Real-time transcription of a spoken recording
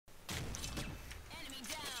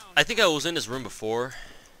I think I was in this room before,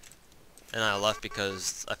 and I left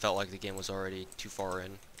because I felt like the game was already too far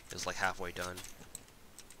in. It was like halfway done.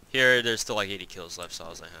 Here, there's still like 80 kills left, so I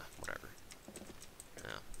was like, whatever.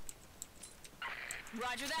 Yeah.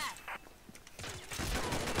 Roger that.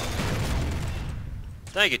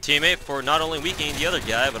 Thank you, teammate, for not only weakening the other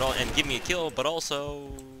guy, and giving me a kill, but also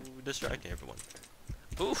distracting everyone.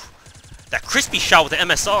 Oof. That crispy shot with the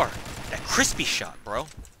MSR. That crispy shot, bro.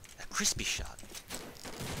 That crispy shot.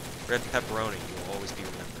 Red pepperoni, you will always be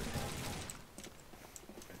remembered.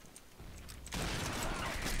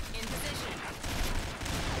 In position.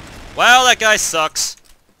 Wow, that guy sucks.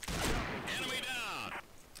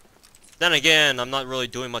 Then again, I'm not really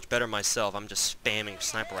doing much better myself. I'm just spamming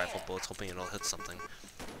sniper rifle bullets, hoping it'll hit something.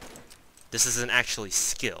 This isn't actually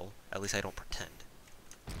skill. At least I don't pretend.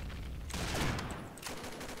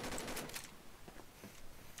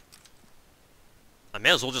 I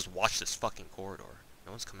may as well just watch this fucking corridor.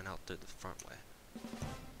 No one's coming out through the front way.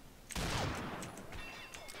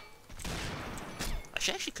 I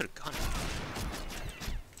actually could have gone.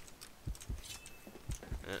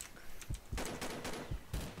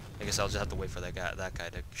 I guess I'll just have to wait for that guy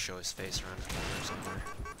to show his face around the corner somewhere.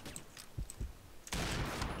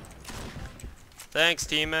 Thanks,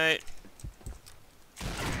 teammate.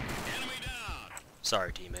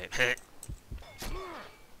 Sorry, teammate.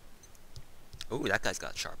 Ooh, that guy's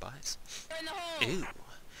got sharp eyes. Ooh.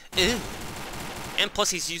 Ooh. And plus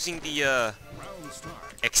he's using the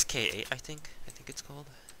XK8, I think it's called.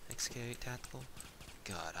 XK8 tactical.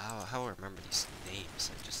 God, how I remember these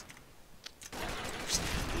names. I just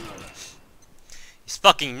these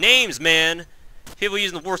fucking names, man. People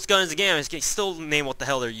using the worst guns in the game, I can still name what the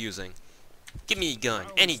hell they're using. Give me a gun,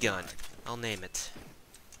 any gun. I'll name it.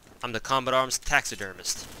 I'm the combat arms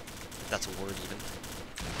taxidermist. If that's a word even.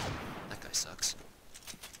 That guy sucks.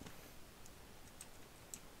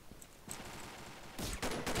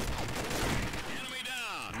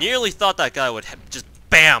 Nearly thought that guy would just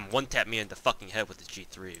BAM! One-tap me in the fucking head with the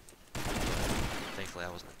G3. Thankfully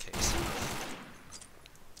that wasn't the case.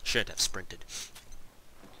 Shouldn't have sprinted.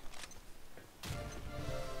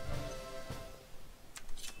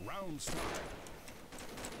 Round start.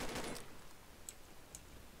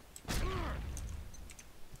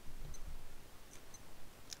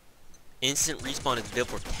 Instant respawn is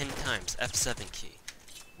available for 10 times. F7 key.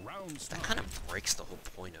 That kind of breaks the whole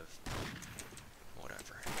point of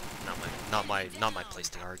whatever. Not my place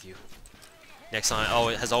to argue.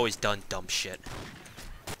 Nexon has always done dumb shit.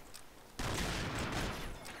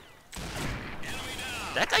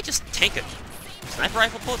 That guy just tank a sniper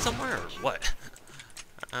rifle bullet somewhere or what?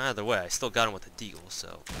 Either way, I still got him with a deagle,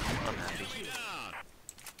 so I'm happy.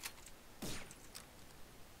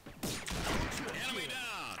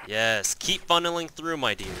 Yes, keep funneling through,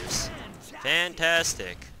 my dears.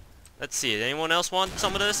 Fantastic. Let's see, does anyone else want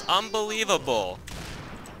some of this? Unbelievable.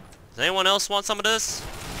 Does anyone else want some of this?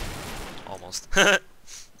 Almost. That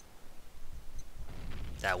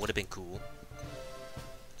would have been cool.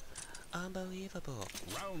 Unbelievable.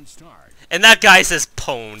 Round start. And that guy says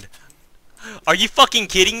pwned. Are you fucking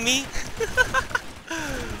kidding me?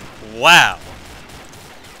 Wow.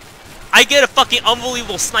 I get a fucking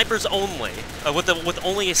unbelievable snipers only with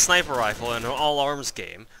only a sniper rifle in an all arms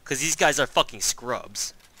game because these guys are fucking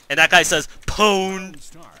scrubs. And that guy says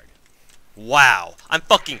pwned. Wow. I'm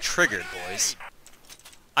fucking triggered, boys.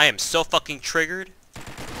 I am so fucking triggered.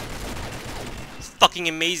 It's fucking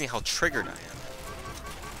amazing how triggered I am.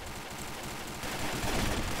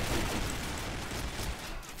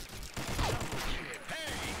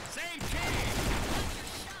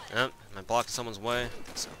 Yep, am I blocking someone's way? I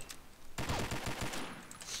think so.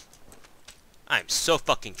 I'm so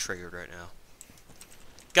fucking triggered right now.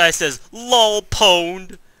 Guy says, LOL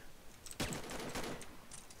pwned.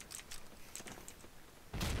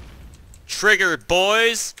 Triggered,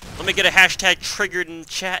 boys. Let me get a hashtag triggered in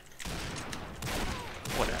chat.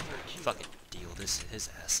 Whatever. Fucking deal this his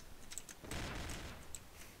ass.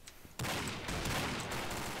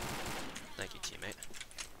 Thank you, teammate.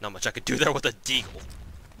 Not much I could do there with a deagle.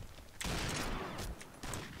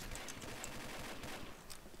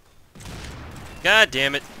 God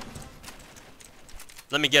damn it.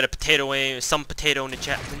 Let me get a potato some potato in the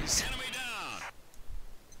chat, please.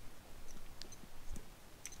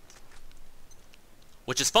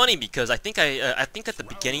 Which is funny because I think at the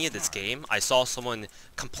beginning of this game I saw someone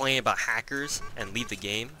complain about hackers and leave the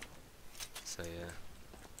game. So yeah.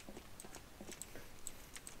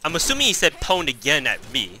 I'm assuming he said pwned again at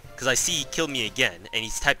me because I see he killed me again and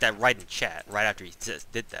he's typed that right in chat right after he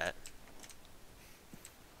did that.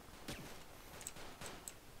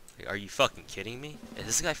 Are you fucking kidding me? Is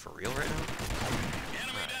this guy for real right now?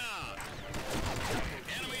 Right.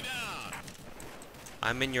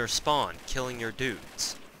 I'm in your spawn, killing your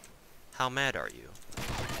dudes. How mad are you?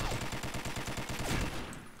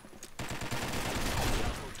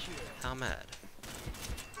 How mad?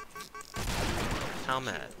 How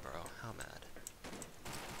mad, bro? How mad?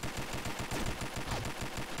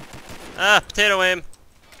 Ah, potato aim!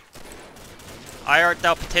 I art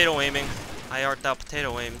thou potato aiming. I art thou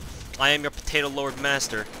potato aim. I am your potato lord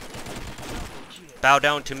master. Bow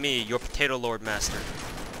down to me, your potato lord master.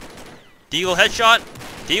 Deagle headshot!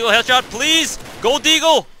 Deagle headshot, please! Gold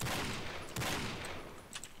Deagle!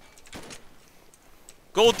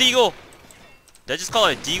 Gold Deagle! Did I just call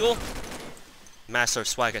it a Deagle? Master of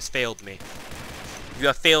Swag has failed me. You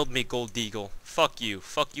have failed me, Gold Deagle. Fuck you.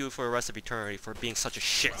 Fuck you for the rest of eternity for being such a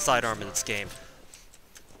shit sidearm in this game.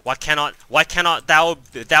 Why cannot thou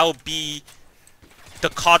be the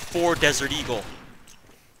COD 4 Desert Eagle?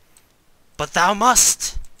 But thou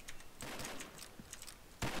must!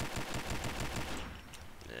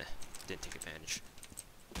 Didn't take advantage.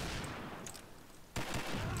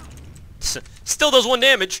 Still does 1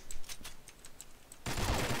 damage!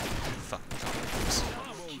 Bravo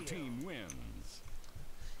team wins.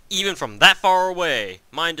 Even from that far away,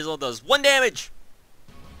 Mind Dizzle does 1 damage!